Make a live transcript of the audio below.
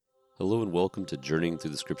Hello and welcome to Journeying Through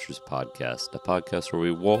the Scriptures podcast, a podcast where we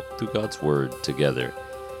walk through God's Word together.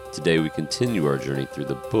 Today we continue our journey through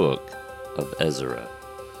the book of Ezra.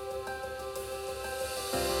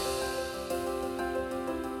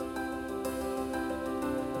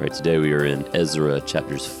 All right, today we are in Ezra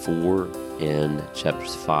chapters 4 and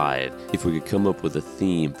chapters 5. If we could come up with a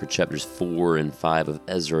theme for chapters 4 and 5 of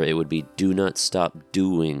Ezra, it would be do not stop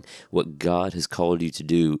doing what God has called you to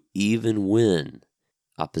do, even when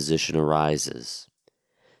opposition arises.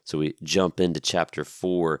 So we jump into chapter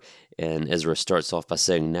 4, and Ezra starts off by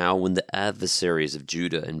saying, "Now when the adversaries of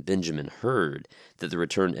Judah and Benjamin heard that the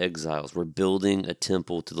returned exiles were building a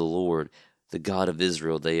temple to the Lord, the God of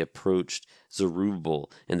Israel, they approached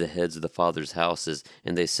Zerubbabel and the heads of the fathers' houses,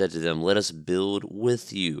 and they said to them, 'Let us build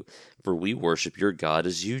with you, for we worship your God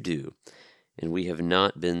as you do. And we have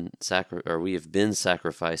been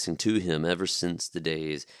sacrificing to him ever since the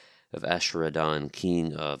days of Ashuradan,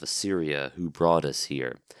 king of Assyria, who brought us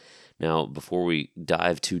here.'" Now, before we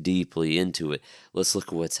dive too deeply into it, let's look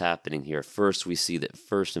at what's happening here. First, we see that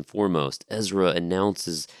first and foremost, Ezra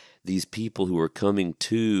announces these people who are coming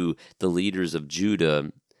to the leaders of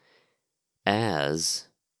Judah as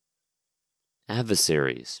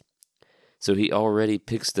adversaries. So he already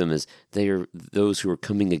picks them as they are those who are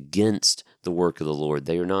coming against the work of the Lord.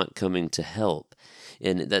 They are not coming to help.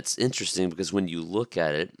 And that's interesting because when you look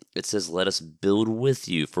at it, it says, "Let us build with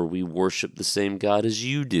you, for we worship the same God as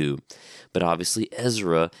you do." But obviously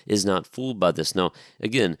Ezra is not fooled by this. Now,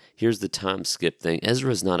 again, here's the time skip thing.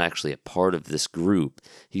 Ezra is not actually a part of this group.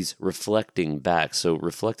 He's reflecting back. So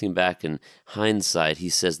reflecting back in hindsight, he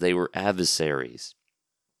says they were adversaries.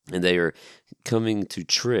 And they are coming to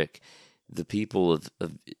trick the people of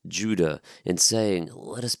Judah and saying,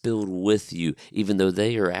 "Let us build with you," even though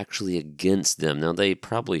they are actually against them. Now, they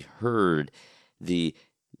probably heard the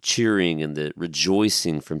cheering and the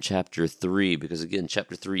rejoicing from chapter 3, because again,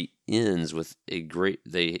 chapter 3 ends with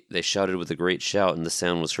they shouted with a great shout, and the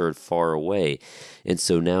sound was heard far away. And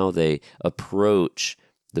so now they approach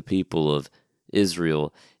the people of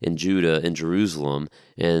Israel and Judah and Jerusalem,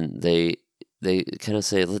 and they kind of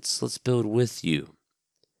say, let's build with you.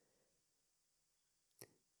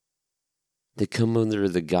 They come under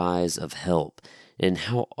the guise of help. And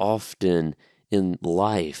how often in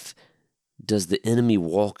life does the enemy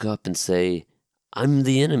walk up and say, "I'm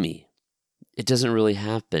the enemy"? It doesn't really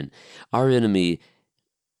happen. Our enemy,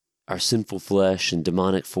 our sinful flesh and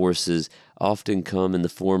demonic forces, often come in the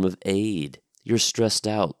form of aid. You're stressed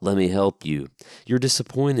out, let me help you. You're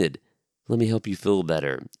disappointed, let me help you feel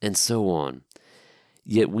better, and so on.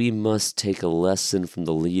 Yet we must take a lesson from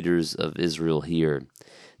the leaders of Israel here.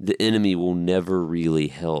 The enemy will never really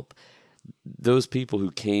help. Those people who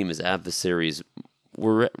came as adversaries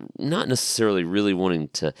were not necessarily really wanting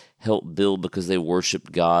to help build because they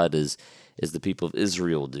worship God as the people of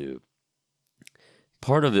Israel do.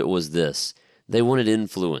 Part of it was this: they wanted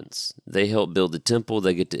influence. They help build the temple,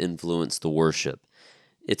 they get to influence the worship.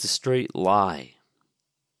 It's a straight lie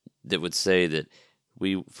that would say that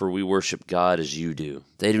we worship God as you do.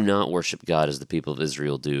 They do not worship God as the people of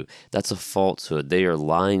Israel do. That's a falsehood. They are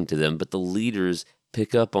lying to them, but the leaders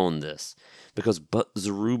pick up on this. Because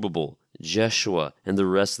Zerubbabel, Jeshua, and the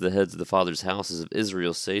rest of the heads of the fathers' houses of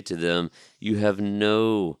Israel say to them, "You have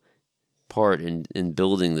no part in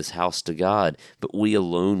building this house to God, but we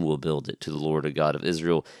alone will build it to the Lord, the God of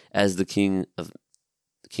Israel, as King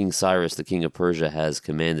Cyrus, the king of Persia, has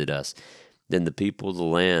commanded us." Then the people of the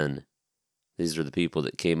land, these are the people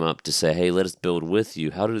that came up to say, "Hey, let us build with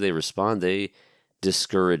you." How do they respond? They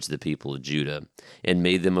discouraged the people of Judah and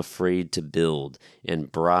made them afraid to build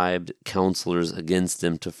and bribed counselors against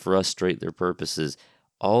them to frustrate their purposes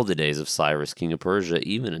all the days of Cyrus, king of Persia,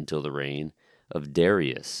 even until the reign of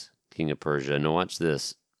Darius, king of Persia. Now watch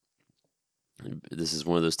this. This is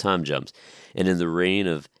one of those time jumps. "And in the reign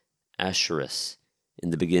of Ahasuerus,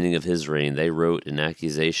 in the beginning of his reign, they wrote an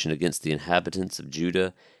accusation against the inhabitants of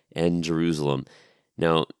Judah and Jerusalem."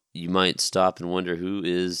 Now, you might stop and wonder, who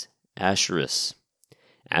is Ahasuerus?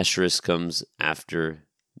 Ahasuerus comes after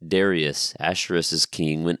Darius. Ahasuerus is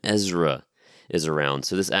king when Ezra is around.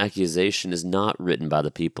 So this accusation is not written by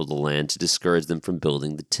the people of the land to discourage them from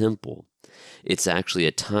building the temple. It's actually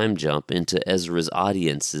a time jump into Ezra's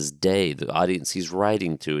audience's day, the audience he's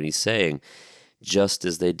writing to, and he's saying, just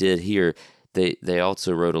as they did here, they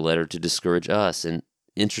also wrote a letter to discourage us. And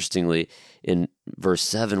interestingly, in verse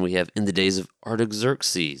 7, we have, "in the days of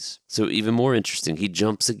Artaxerxes." So even more interesting, he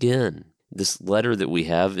jumps again. This letter that we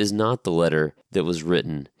have is not the letter that was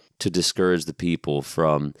written to discourage the people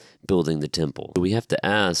from building the temple. We have to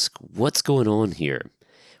ask, what's going on here?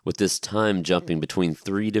 With this time jumping between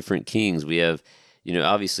three different kings, we have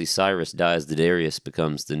Obviously Cyrus dies, Darius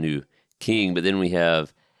becomes the new king, but then we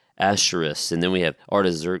have Ahasuerus, and then we have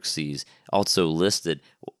Artaxerxes also listed.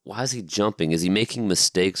 Why is he jumping? Is he making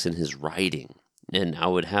mistakes in his writing? And I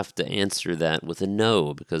would have to answer that with a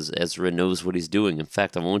no, because Ezra knows what he's doing. In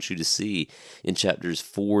fact, I want you to see in chapters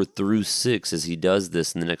 4 through 6 as he does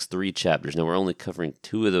this in the next 3 chapters. Now, we're only covering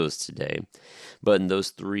 2 of those today, but in those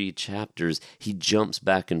 3 chapters, he jumps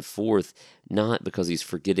back and forth, not because he's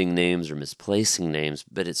forgetting names or misplacing names,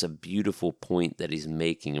 but it's a beautiful point that he's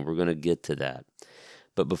making, and we're going to get to that.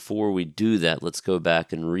 But before we do that, let's go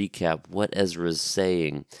back and recap what Ezra is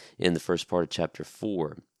saying in the first part of chapter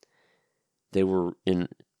 4.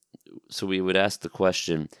 So we would ask the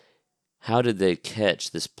question, how did they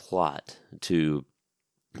catch this plot to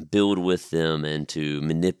build with them and to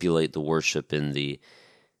manipulate the worship in the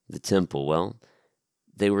temple? Well,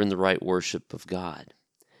 they were in the right worship of God.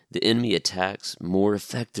 The enemy attacks more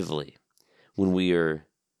effectively when we are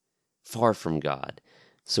far from God.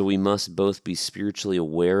 So we must both be spiritually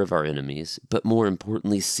aware of our enemies, but more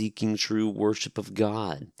importantly, seeking true worship of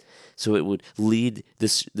God. So it would lead,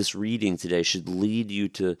 this reading today should lead you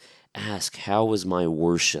to ask, how was my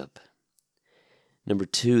worship? Number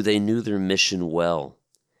 2, they knew their mission well.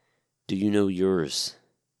 Do you know yours?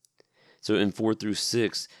 So in 4 through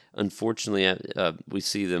 6, unfortunately, we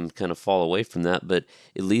see them kind of fall away from that, but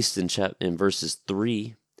at least in verses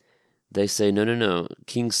 3, they say, no,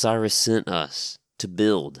 King Cyrus sent us to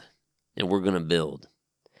build, and we're going to build.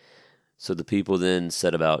 So the people then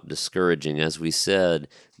set about discouraging. As we said,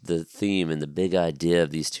 the theme and the big idea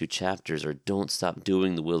of these 2 chapters are don't stop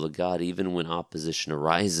doing the will of God even when opposition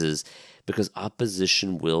arises, because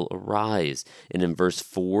opposition will arise. And in verse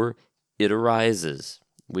 4, it arises.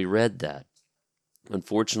 We read that.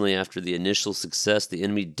 Unfortunately, after the initial success, the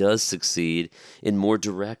enemy does succeed in more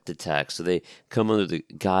direct attacks. So they come under the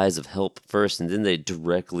guise of help first, and then they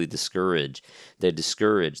directly discourage. They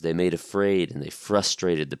discouraged, they made afraid, and they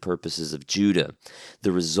frustrated the purposes of Judah.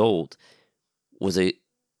 The result was a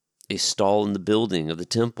stall in the building of the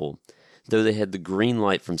temple. Though they had the green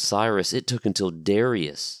light from Cyrus, it took until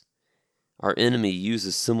Darius. Our enemy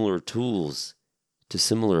uses similar tools to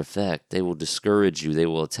similar effect. They will discourage you. They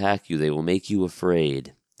will attack you. They will make you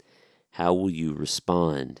afraid. How will you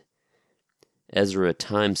respond? Ezra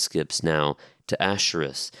time skips now to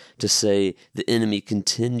Ahasuerus to say the enemy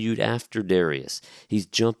continued after Darius. He's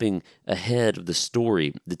jumping ahead of the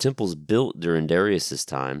story. The temple's built during Darius's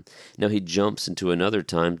time. Now he jumps into another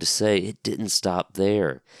time to say it didn't stop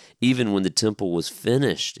there. Even when the temple was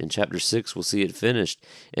finished, in chapter 6 we'll see it finished,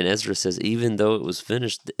 and Ezra says even though it was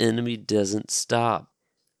finished, the enemy doesn't stop.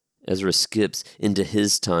 Ezra skips into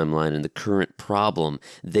his timeline and the current problem.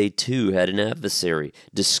 They too had an adversary,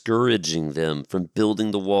 discouraging them from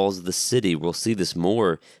building the walls of the city. We'll see this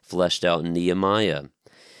more fleshed out in Nehemiah.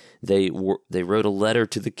 They wrote a letter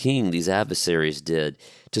to the king, these adversaries did,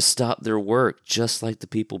 to stop their work. Just like the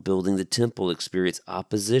people building the temple experienced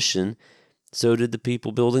opposition, so did the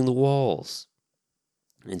people building the walls.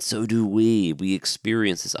 And so do we. We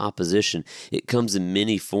experience this opposition. It comes in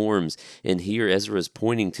many forms. And here Ezra is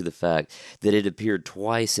pointing to the fact that it appeared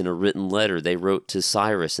twice in a written letter. They wrote to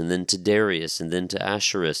Cyrus and then to Darius and then to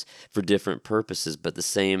Ahasuerus for different purposes, but the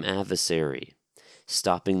same adversary,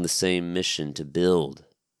 stopping the same mission to build.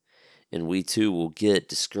 And we too will get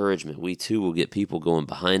discouragement. We too will get people going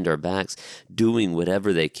behind our backs, doing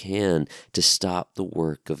whatever they can to stop the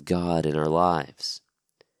work of God in our lives.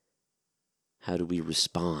 How do we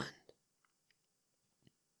respond?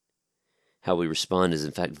 How we respond is,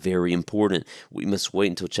 in fact, very important. We must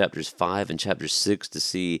wait until chapters 5 and chapter 6 to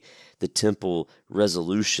see the temple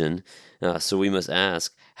resolution. So we must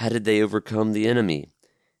ask, how did they overcome the enemy?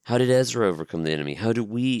 How did Ezra overcome the enemy? How do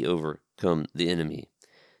we overcome the enemy?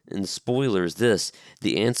 And the spoiler is this: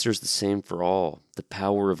 the answer is the same for all. The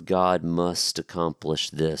power of God must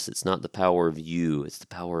accomplish this. It's not the power of you, it's the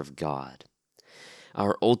power of God.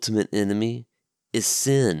 Our ultimate enemy is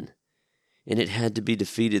sin, and it had to be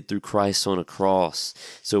defeated through Christ on a cross.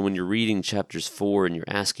 So when you're reading chapters 4 and you're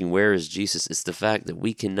asking, where is Jesus? It's the fact that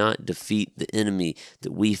we cannot defeat the enemy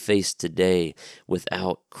that we face today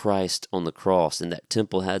without Christ on the cross. And that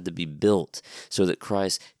temple had to be built so that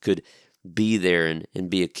Christ could be there and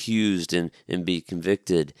be accused and be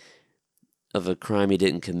convicted of a crime he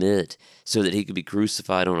didn't commit, so that he could be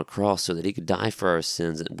crucified on a cross, so that he could die for our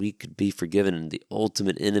sins, and we could be forgiven, and the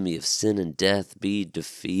ultimate enemy of sin and death be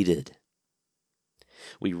defeated.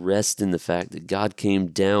 We rest in the fact that God came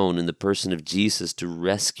down in the person of Jesus to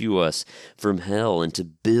rescue us from hell and to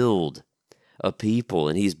build a people,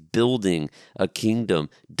 and he's building a kingdom.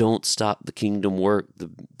 Don't stop the kingdom work. The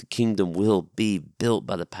kingdom will be built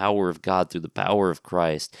by the power of God through the power of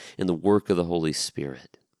Christ and the work of the Holy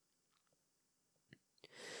Spirit.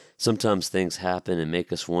 Sometimes things happen and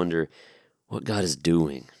make us wonder what God is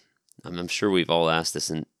doing. I'm sure we've all asked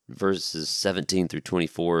this in verses 17 through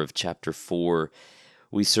 24 of chapter 4.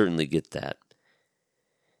 We certainly get that.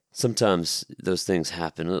 Sometimes those things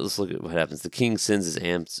happen. Let's look at what happens. The king sends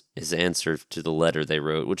his answer to the letter they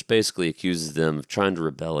wrote, which basically accuses them of trying to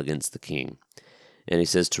rebel against the king. And he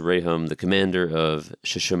says to Rehum, the commander of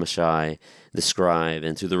Sheshemashai, the scribe,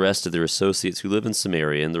 and to the rest of their associates who live in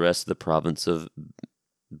Samaria and the rest of the province of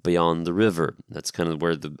beyond the river. That's kind of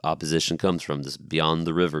where the opposition comes from, this beyond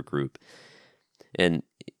the river group. And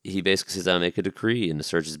he basically says, I make a decree, and a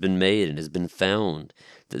search has been made and has been found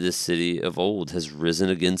that this city of old has risen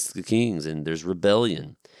against the kings, and there's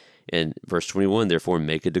rebellion. And verse 21, therefore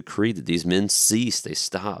make a decree that these men cease, they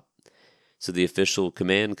stop. So the official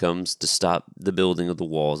command comes to stop the building of the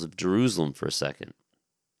walls of Jerusalem for a second.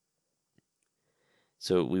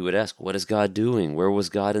 So we would ask, what is God doing? Where was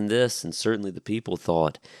God in this? And certainly the people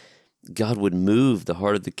thought God would move the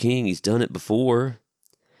heart of the king. He's done it before.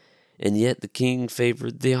 And yet the king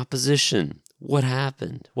favored the opposition. What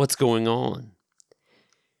happened? What's going on?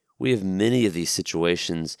 We have many of these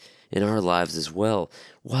situations in our lives as well.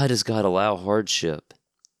 Why does God allow hardship?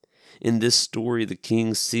 In this story, the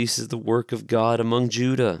king ceases the work of God among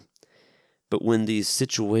Judah. But when these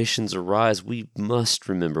situations arise, we must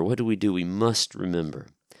remember. What do? We must remember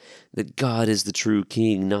that God is the true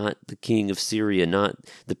king, not the king of Syria, not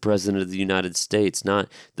the president of the United States, not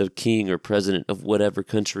the king or president of whatever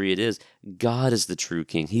country it is. God is the true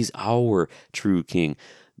king. He's our true king.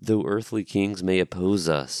 Though earthly kings may oppose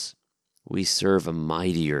us, we serve a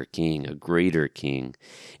mightier king, a greater king,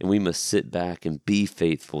 and we must sit back and be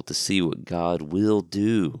faithful to see what God will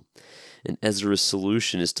do. And Ezra's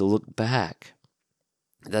solution is to look back.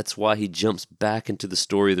 That's why he jumps back into the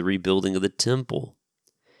story of the rebuilding of the temple.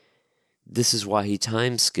 This is why he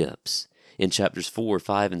time skips in chapters 4,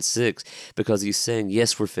 5, and 6, because he's saying,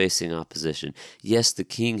 yes, we're facing opposition. Yes, the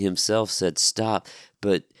king himself said stop,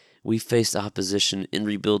 but we faced opposition in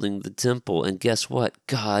rebuilding the temple. And guess what?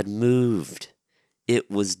 God moved.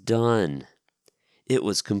 It was done. It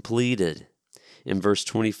was completed. In verse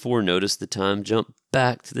 24, notice the time jump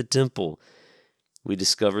back to the temple. We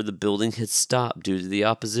discover the building had stopped due to the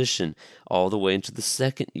opposition all the way into the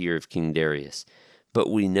second year of King Darius. But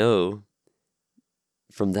we know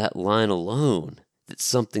from that line alone that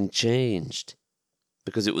something changed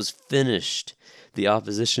because it was finished. The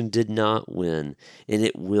opposition did not win, and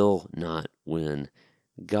it will not win.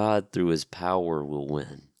 God, through his power, will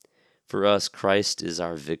win. For us, Christ is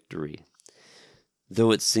our victory.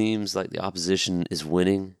 Though it seems like the opposition is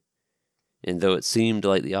winning, and though it seemed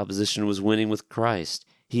like the opposition was winning with Christ,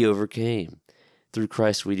 he overcame. Through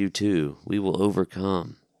Christ we do too. We will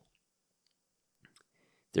overcome.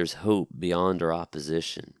 There's hope beyond our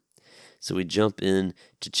opposition. So we jump in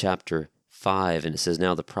to chapter 5, and it says,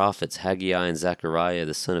 now the prophets Haggai and Zechariah,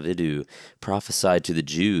 the son of Iddu, prophesied to the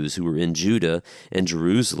Jews who were in Judah and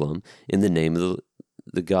Jerusalem in the name of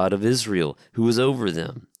the God of Israel, who was over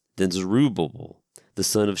them. Then Zerubbabel, the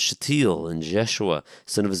son of Shealtiel, and Jeshua,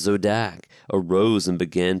 son of Zodak, arose and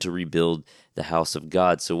began to rebuild the house of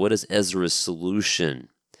God. So what is Ezra's solution?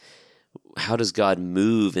 How does God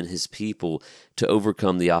move in his people to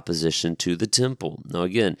overcome the opposition to the temple? Now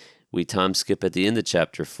again, we time skip at the end of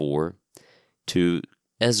chapter 4 to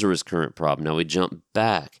Ezra's current problem. Now we jump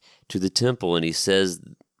back to the temple, and he says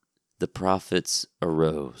the prophets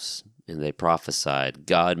arose and they prophesied.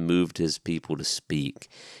 God moved his people to speak,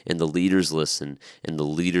 and the leaders listened, and the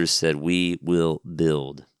leaders said, we will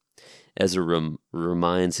build. Ezra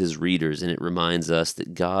reminds his readers, and it reminds us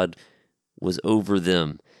that God was over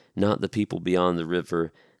them, not the people beyond the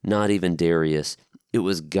river, not even Darius. It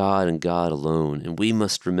was God and God alone. And we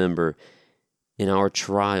must remember, in our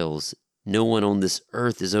trials, no one on this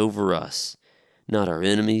earth is over us. Not our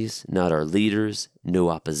enemies, not our leaders, no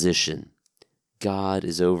opposition. God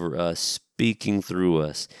is over us, speaking through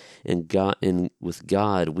us, and with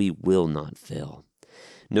God we will not fail.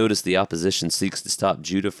 Notice the opposition seeks to stop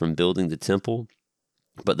Judah from building the temple,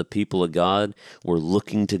 but the people of God were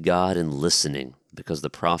looking to God and listening because the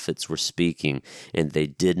prophets were speaking, and they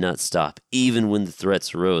did not stop, even when the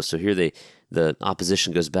threats arose. So here the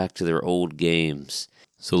opposition goes back to their old games.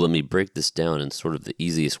 So let me break this down in sort of the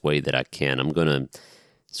easiest way that I can. I'm going to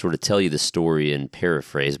sort of tell you the story and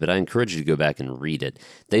paraphrase, but I encourage you to go back and read it.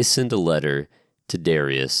 They send a letter to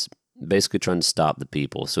Darius, basically trying to stop the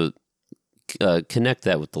people. So connect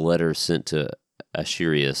that with the letter sent to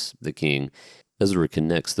Ahasuerus, the king, Ezra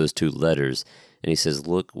connects those two letters, and he says,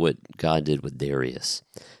 look what God did with Darius.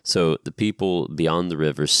 So the people beyond the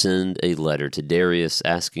river send a letter to Darius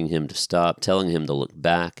asking him to stop, telling him to look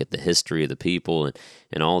back at the history of the people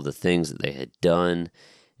and all the things that they had done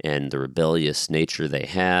and the rebellious nature they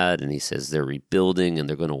had. And he says they're rebuilding and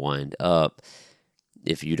they're going to wind up,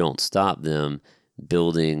 if you don't stop them,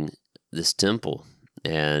 building this temple.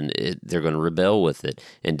 And they're going to rebel with it.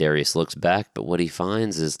 And Darius looks back, but what he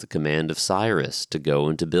finds is the command of Cyrus to go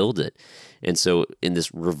and to build it. And so in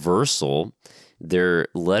this reversal, their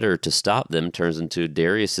letter to stop them turns into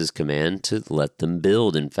Darius's command to let them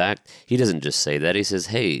build. In fact, he doesn't just say that. He says,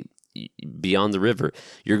 hey, beyond the river,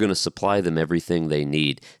 you're going to supply them everything they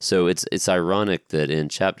need. So it's ironic that in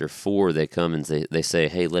chapter 4 they come and they say,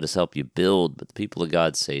 hey, let us help you build, but the people of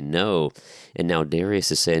God say no. And now Darius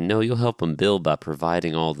is saying, no, you'll help them build by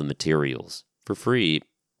providing all the materials for free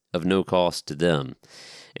of no cost to them.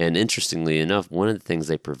 And interestingly enough, one of the things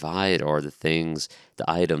they provide are the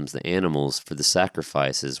items, the animals for the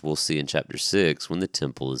sacrifices we'll see in chapter 6 when the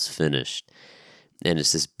temple is finished. And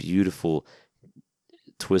it's this beautiful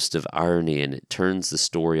twist of irony, and it turns the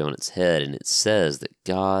story on its head, and it says that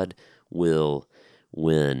God will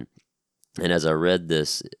win. And as I read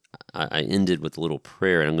this, I ended with a little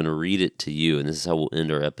prayer, and I'm going to read it to you, and this is how we'll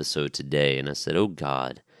end our episode today. And I said, oh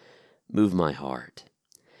God, move my heart.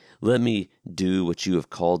 Let me do what you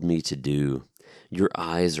have called me to do. Your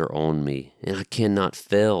eyes are on me, and I cannot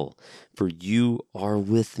fail, for you are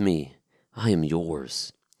with me. I am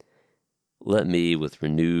yours. Let me, with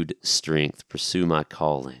renewed strength, pursue my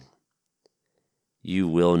calling. You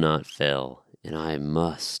will not fail, and I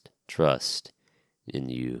must trust in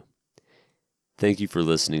you. Thank you for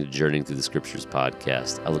listening to Journeying Through the Scriptures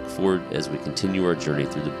podcast. I look forward as we continue our journey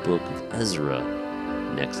through the book of Ezra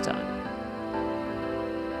next time.